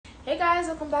Hey guys,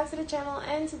 welcome back to the channel,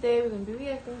 and today we're going to be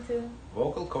reacting to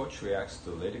Vocal Coach reacts to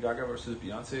Lady Gaga versus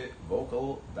Beyonce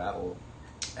vocal battle.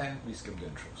 And we skipped the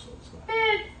intro, so let's go.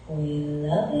 We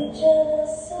love each other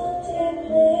so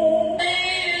deeply.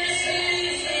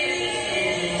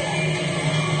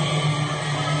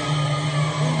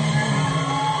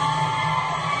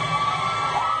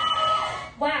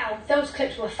 Wow, those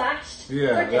clips were fast.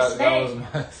 Yeah, Goodness that was me.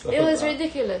 my thought. it was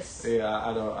ridiculous. Yeah,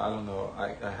 I don't know.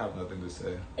 I have nothing to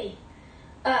say.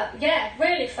 Yeah,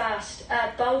 really fast.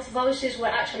 Both voices were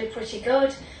actually pretty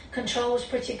good. Control was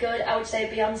pretty good. I would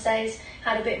say Beyonce's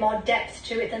had a bit more depth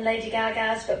to it than Lady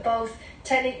Gaga's, but both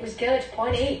technique was good.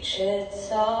 Point each.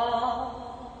 It's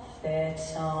off,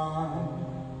 it's on.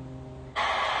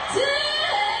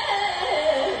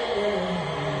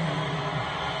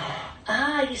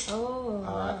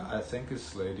 Oh, I think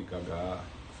it's Lady Gaga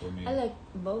for me. I like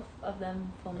both of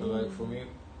them for me. Like for me,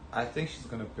 I think she's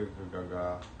gonna pick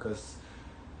Gaga because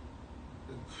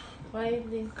Why do you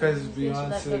think? Because you think she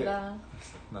liked Beyonce, Gaga?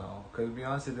 no, because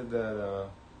Beyonce did that.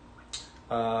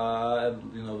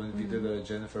 You know, when we did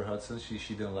Jennifer Hudson,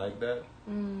 she didn't like that.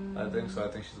 I think so. I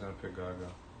think she's gonna pick Gaga.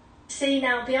 See,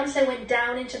 now Beyonce went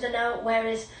down into the note,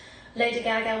 whereas Lady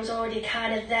Gaga was already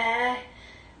kind of there.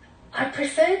 I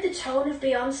preferred the tone of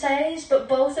Beyonce's, but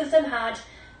both of them had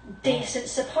decent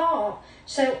support.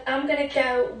 So I'm going to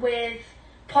go with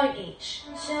point each.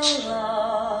 Your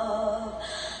love,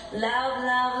 love,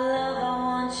 love, love, I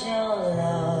want your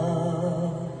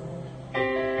love.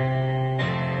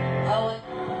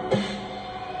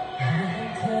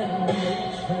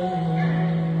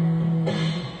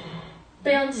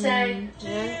 Beyonce.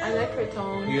 Yeah, I like her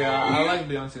tone. Yeah, I like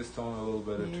Beyonce's tone a little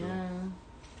better too.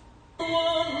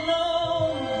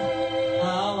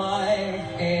 How I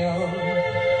feel.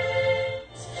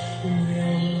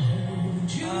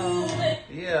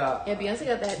 Yeah. Yeah, Beyonce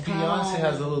got that tone. Beyonce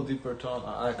has a little deeper tone.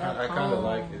 I kind of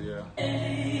like it. Yeah.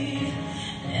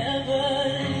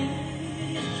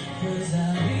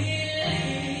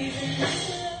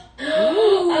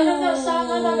 I love that song,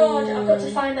 oh my god, I've got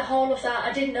to find the whole of that.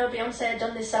 I didn't know Beyonce had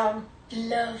done this song.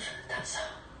 Love that song.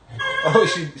 Oh,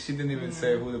 she didn't even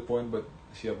say who the point, but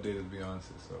she updated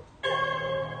Beyonce, so.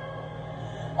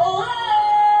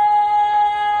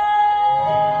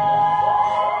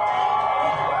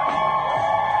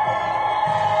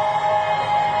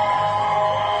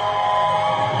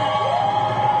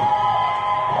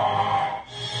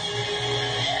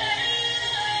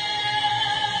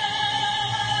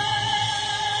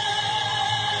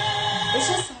 It's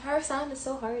just her sound is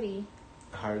so hearty.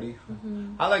 Hardy.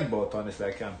 I like both, honestly.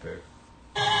 I can't pick.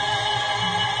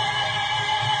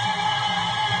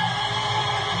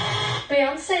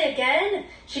 Beyonce again.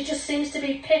 She just seems to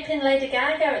be pipping Lady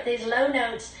Gaga at these low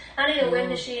notes. I need a wind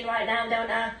machine right now, don't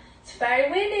I? It's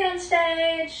very windy on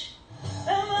stage.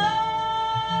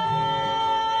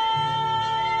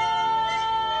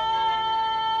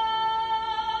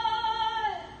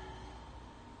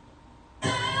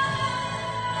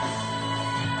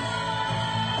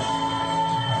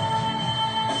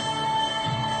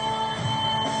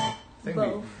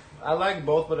 Both. I like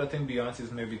both, but I think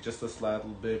Beyonce's maybe just a slight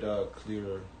bit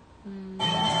clearer.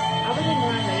 I would lean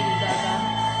more on Lady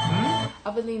Gaga. I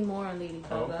would lean more on Lady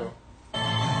Gaga. Oh, okay.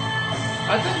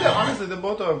 I think that honestly, they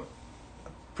both are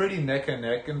pretty neck and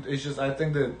neck, and it's just I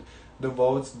think that the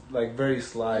votes like very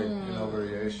slight,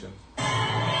 variation.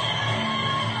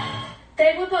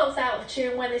 They were both out of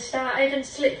tune when they started and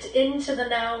slipped into the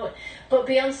note, but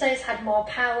Beyonce's had more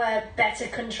power, better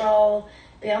control.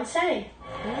 Beyonce.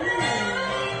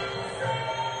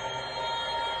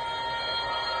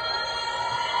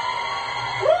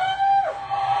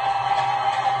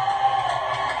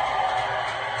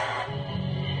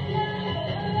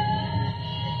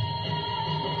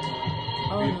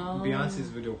 Oh no. Beyonce's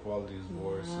video quality is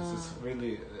worse. It's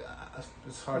really,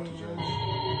 it's hard to judge.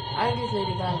 I guess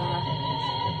Lady Gaga.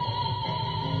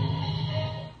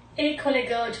 Equally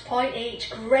good, point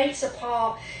each, great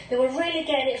support. They were really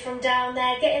getting it from down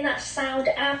there, getting that sound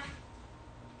up.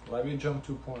 Why we jump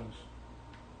 2 points?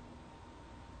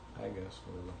 I guess,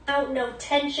 whatever. Out, no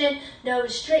tension, no Maybe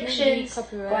restrictions.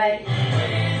 copyright. Great.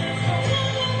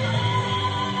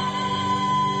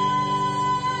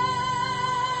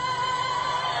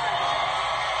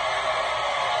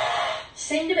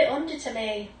 Seemed a bit under to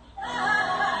me.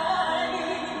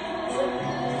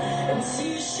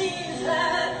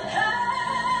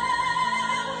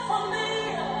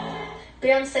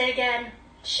 Beyonce again.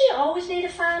 Does she always need a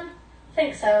fan?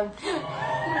 Think so.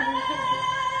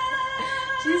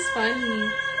 She's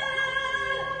funny.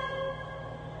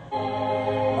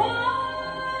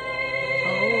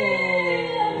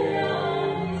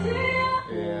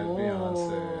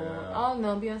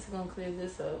 know Beyonce gonna clear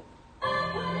this up. Wow.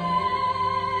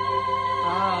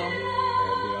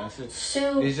 Yeah, Beyonce.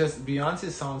 So It's just Beyonce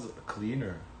sounds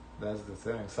cleaner. That's the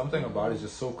thing. Something about it is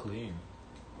just so clean.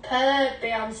 per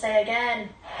Beyonce again.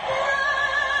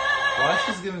 Why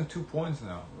she's giving 2 points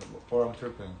now? Or I'm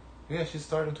tripping. Yeah, she's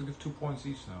starting to give 2 points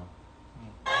each now.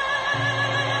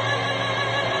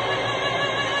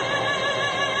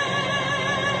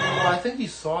 Oh, I think we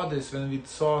saw this when we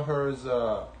saw hers.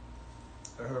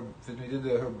 When we did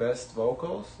her best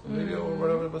vocals video or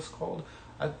whatever it was called.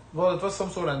 Well, it was some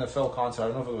sort of NFL concert. I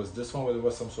don't know if it was this one, but it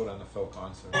was some sort of NFL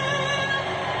concert.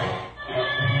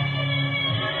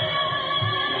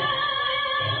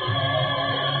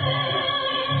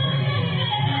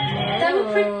 That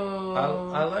would pre-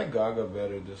 I like Gaga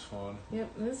better this one.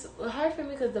 Yep, it's hard for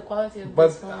me because the quality of But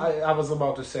this one. I was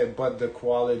about to say, but the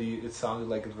quality, it sounded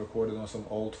like it recorded on some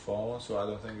old phone, so I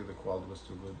don't think the quality was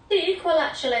too good. equal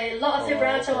actually. A lot of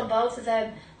vibrato okay. on both of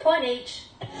them. Point each.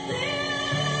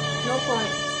 No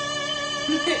point.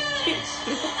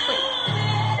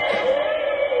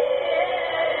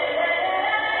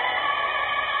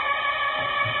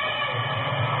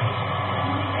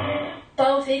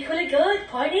 Both equally good.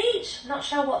 Point each. Not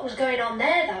sure what was going on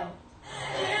there though.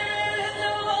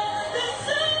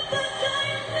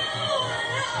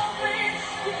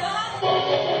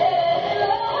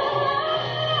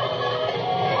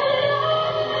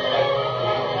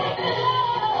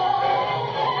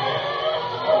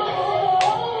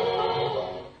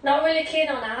 Not really keen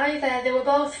on either. They were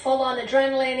both full on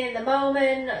adrenaline in the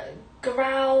moment,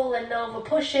 growl and over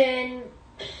pushing.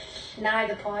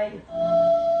 Neither point.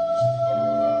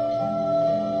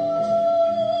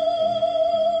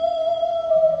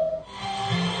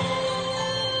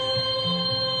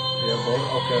 Yeah, both,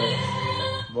 okay.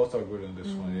 Both are good in this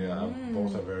one, yeah.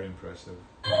 Both are very impressive.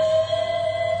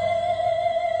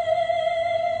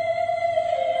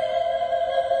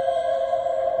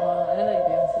 Oh, I like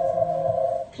Beyonce's one.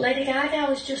 Lady Gaga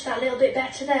was just that little bit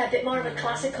better there, a bit more of a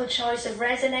classical choice of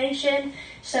resonation,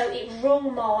 so it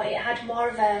rung more, it had more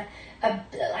of a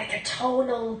like a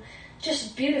tonal,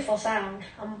 just beautiful sound.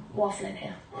 I'm waffling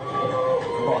here.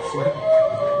 Waffling.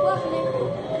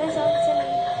 Waffling, that's all silly.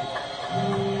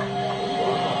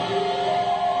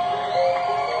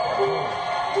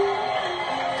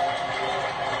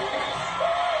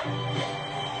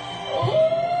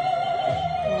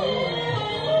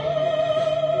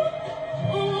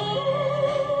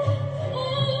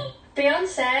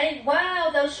 Beyonce, wow,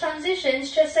 those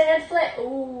transitions just a head flip.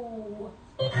 Ooh.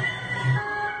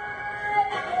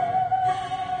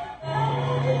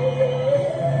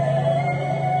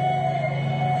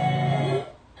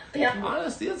 Beyonce.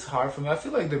 Honestly, it's hard for me. I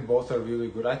feel like they both are really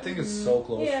good. I think it's so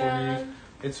close Yeah. for me.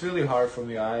 It's really hard for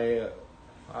me. I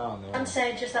don't know.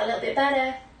 Beyonce just that little bit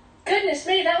better. Goodness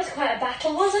me, that was quite a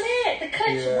battle, wasn't it? The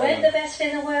clips Yeah. weren't the best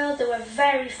in the world. They were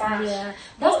very fast. Yeah,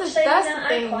 But that's saying the that, I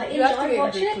thing. quite You have to enjoyed get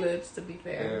watching good it. clips, to be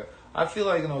fair. Yeah. I feel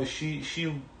like,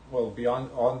 well,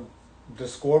 beyond on the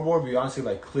scoreboard, Beyonce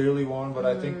like clearly won, but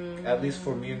I think at least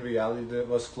for me in reality, it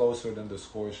was closer than the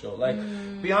score show. Like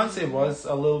Beyonce was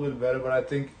a little bit better, but I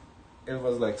think it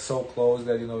was like so close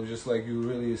that just like you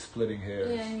really splitting hairs.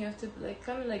 Yeah, and you have to like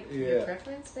kind of like Yeah. your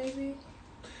preference, maybe.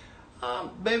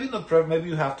 Maybe not. Maybe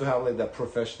you have to have like that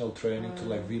professional training to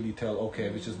like really tell. Okay,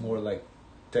 which is more like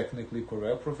technically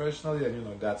correct professionally,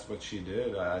 and that's what she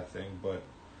did. I think, but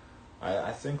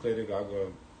I think Lady Gaga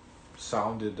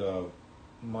sounded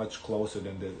much closer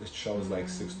than it shows like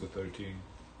 6-13.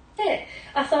 Yeah,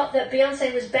 I thought that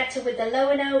Beyonce was better with the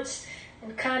lower notes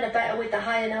and kind of better with the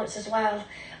higher notes as well.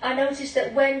 I noticed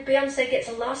that when Beyonce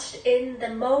gets lost in the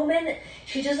moment,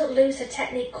 she doesn't lose her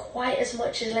technique quite as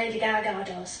much as Lady Gaga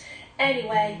does.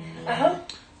 Anyway, I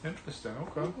hope... Interesting.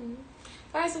 Okay.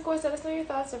 Alright, so of course, let us know your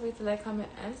thoughts. Don't forget to like, comment,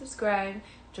 and subscribe.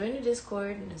 Join the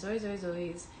Discord, and as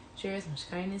always, share as much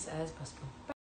kindness as possible.